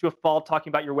honest to a fault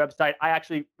talking about your website. I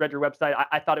actually read your website.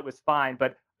 I thought it was fine,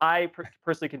 but I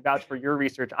personally can vouch for your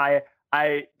research.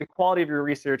 The quality of your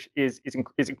research is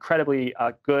incredibly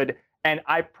good, and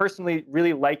I personally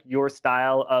really like your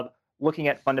style of looking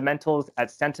at fundamentals,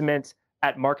 at sentiment,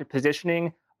 at market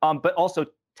positioning, but also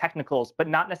technicals, but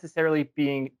not necessarily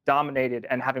being dominated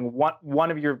and having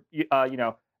one of your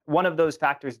one of those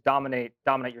factors dominate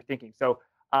your thinking. So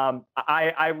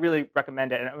I really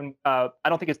recommend it. And I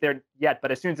don't think it's there yet,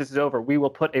 but as soon as this is over, we will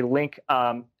put a link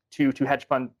to hedge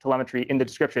fund telemetry in the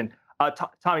description.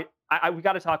 Tommy, we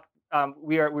got to talk.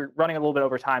 We're running a little bit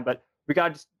over time, but we got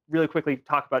to just really quickly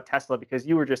talk about Tesla, because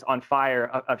you were just on fire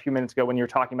a few minutes ago when you were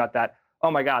talking about that. Oh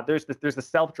my God, there's the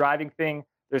self-driving thing.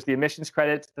 There's the emissions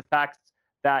credits, the fact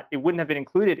that it wouldn't have been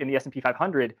included in the S&P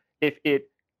 500 if it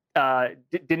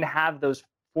didn't have those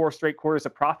 4 straight quarters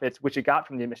of profits, which it got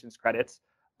from the emissions credits.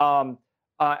 But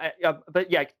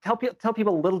yeah, tell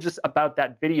people a little just about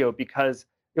that video, because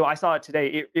I saw it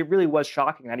today. It really was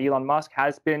shocking that Elon Musk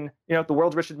has been, the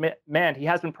world's richest man. He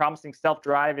has been promising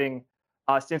self-driving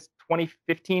since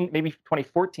 2015, maybe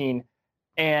 2014,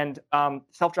 and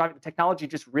self-driving technology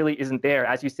just really isn't there.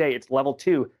 As you say, it's level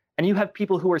 2, and you have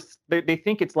people who they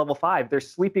think it's level 5. They're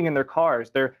sleeping in their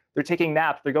cars. They're taking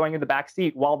naps. They're going in the back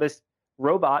seat while this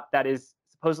robot that is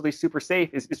supposedly super safe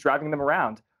is driving them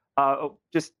around. How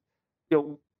do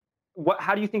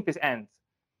you think this ends?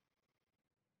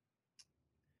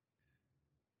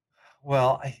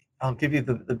 Well, I'll give you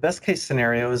the best case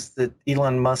scenario is that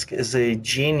Elon Musk is a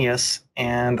genius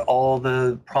and all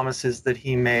the promises that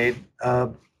he made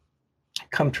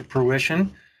come to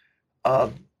fruition.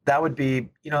 That would be,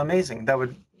 amazing. That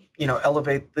would,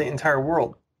 elevate the entire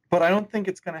world. But I don't think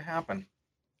it's going to happen.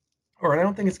 Or I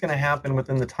don't think it's going to happen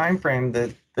within the time frame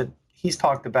that he's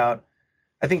talked about.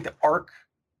 I think the ARK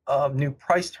new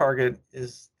price target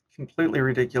is completely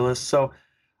ridiculous. So,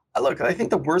 look, I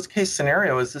think the worst case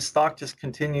scenario is this stock just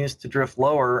continues to drift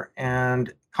lower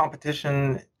and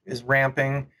competition is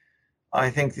ramping. I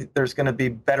think that there's going to be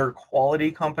better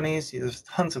quality companies. There's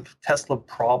tons of Tesla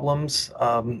problems.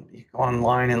 You go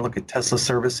online and look at Tesla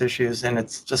service issues, and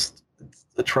it's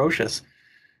atrocious.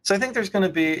 So I think there's going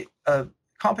to be a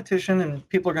competition, and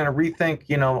people are going to rethink,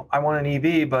 I want an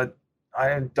EV, but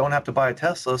I don't have to buy a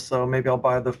Tesla, so maybe I'll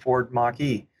buy the Ford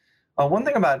Mach-E. One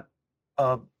thing about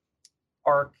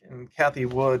ARK and Cathie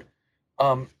Wood,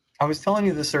 I was telling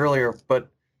you this earlier, but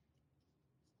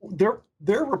their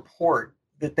report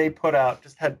that they put out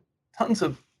just had tons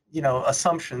of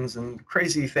assumptions and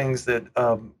crazy things that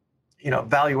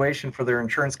valuation for their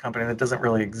insurance company that doesn't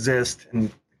really exist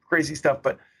and crazy stuff.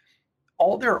 But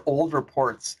all their old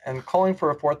reports and calling for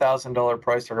a $4,000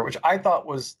 price target, which I thought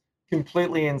was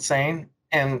completely insane,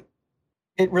 and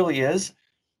it really is.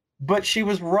 But she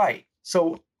was right.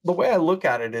 So the way I look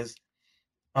at it is,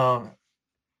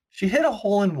 she hit a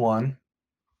hole in one,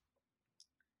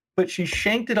 but she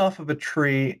shanked it off of a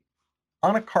tree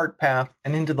on a cart path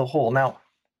and into the hole. Now,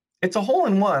 it's a hole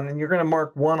in one, and you're going to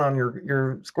mark 1 on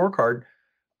your scorecard.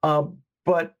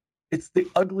 But it's the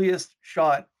ugliest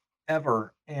shot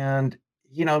ever. And,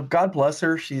 God bless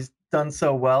her. She's done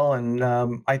so well. And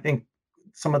I think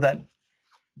some of that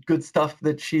good stuff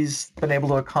that she's been able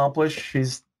to accomplish,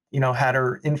 she's, had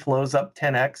her inflows up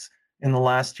 10x in the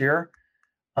last year.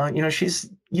 She's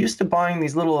used to buying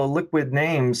these little liquid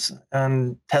names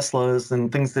and Teslas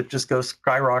and things that just go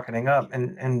skyrocketing up,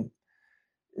 and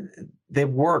they've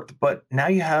worked. But now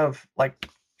you have, like,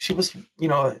 she was,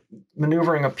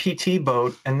 maneuvering a PT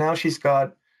boat, and now she's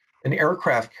got an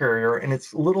aircraft carrier, and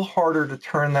it's a little harder to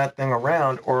turn that thing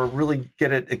around or really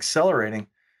get it accelerating.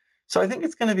 So I think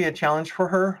it's going to be a challenge for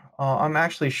her. I'm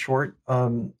actually short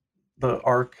the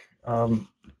ARK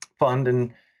fund,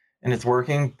 and it's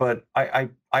working. But I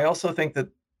also think that,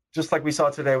 just like we saw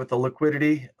today with the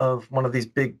liquidity of one of these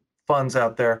big funds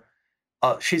out there,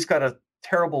 she's got a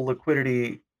terrible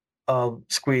liquidity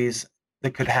squeeze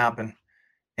that could happen,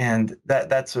 and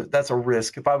that's a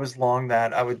risk. If I was long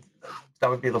that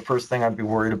would be the first thing I'd be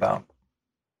worried about.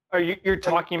 You're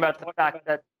talking about the fact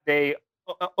that they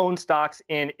own stocks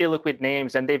in illiquid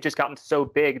names, and they've just gotten so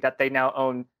big that they now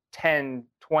own 10,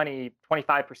 20,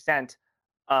 25%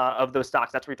 of those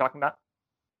stocks. That's what you're talking about?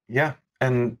 Yeah.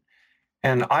 And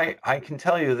I can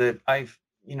tell you that I've,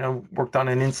 worked on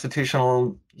an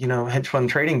institutional, hedge fund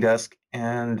trading desk,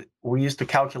 and we used to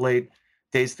calculate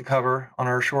days to cover on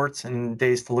our shorts and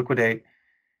days to liquidate.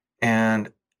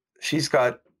 And she's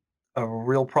got a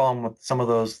real problem with some of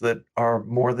those that are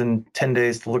more than 10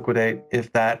 days to liquidate,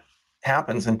 if that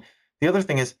happens. And the other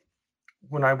thing is,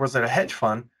 when I was at a hedge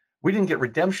fund, we didn't get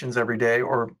redemptions every day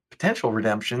or potential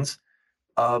redemptions.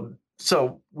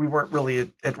 So we weren't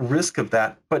really at risk of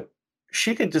that. But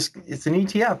she could just, it's an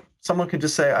ETF. Someone could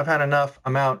just say, I've had enough,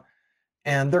 I'm out,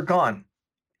 and they're gone.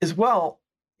 As well,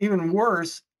 even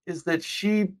worse is that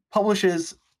she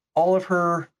publishes all of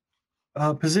her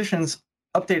positions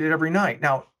updated every night.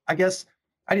 Now, I guess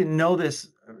I didn't know this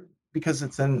because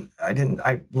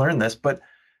I learned this, but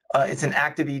it's an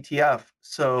active ETF.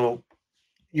 So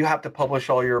you have to publish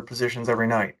all your positions every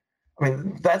night. I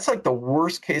mean, that's like the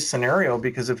worst case scenario,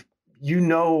 because if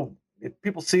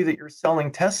people see that you're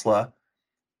selling Tesla,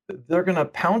 they're going to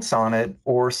pounce on it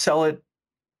or sell it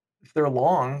if they're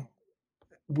long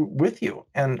with you.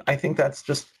 And I think that's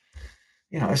just,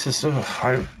 it's just,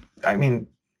 I mean,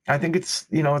 I think it's,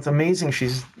 it's amazing.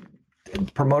 She's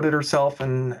promoted herself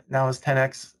and now has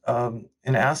 10x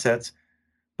in assets,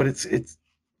 but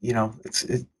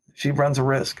she runs a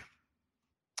risk.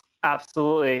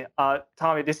 Absolutely.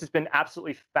 Tommy, this has been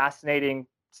absolutely fascinating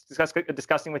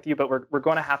discussing with you, but we're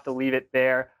going to have to leave it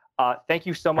there. Thank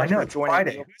you so much for joining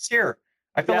Friday. me. Who's here?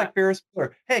 I feel like Ferris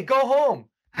Bueller. Hey, go home.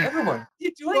 Everyone, what are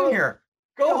you doing here?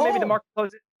 Go home. Maybe the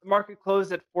market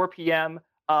closed at 4 p.m.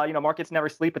 Markets never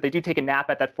sleep, but they do take a nap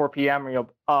at that 4 p.m.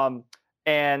 I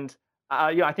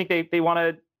think they want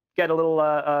to get a little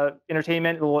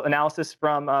entertainment, a little analysis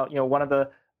from one of the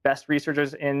best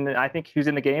researchers I think who's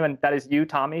in the game, and that is you,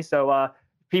 Tommy. So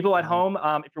people at home,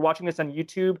 if you're watching this on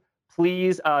YouTube,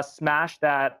 please smash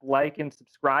that like and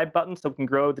subscribe button so we can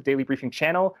grow the Daily Briefing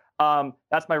channel.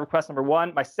 That's my request number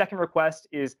one. My second request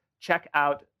is check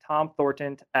out Tom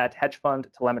Thornton at Hedge Fund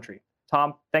Telemetry.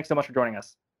 Tom, thanks so much for joining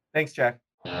us. Thanks, Jack.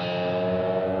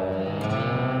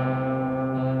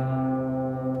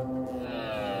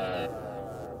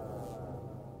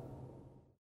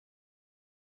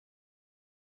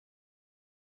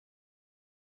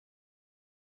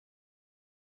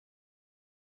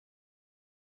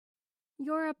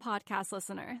 You're a podcast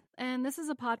listener, and this is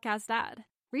a podcast ad.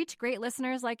 Reach great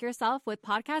listeners like yourself with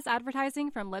podcast advertising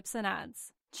from Libsyn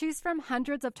Ads. Choose from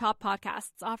hundreds of top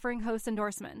podcasts offering host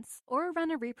endorsements, or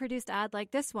run a reproduced ad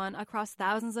like this one across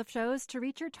thousands of shows to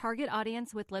reach your target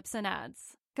audience with Libsyn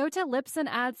Ads. Go to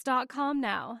libsynads.com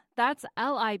now. That's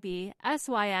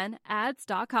LIBSYN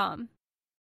ads.com.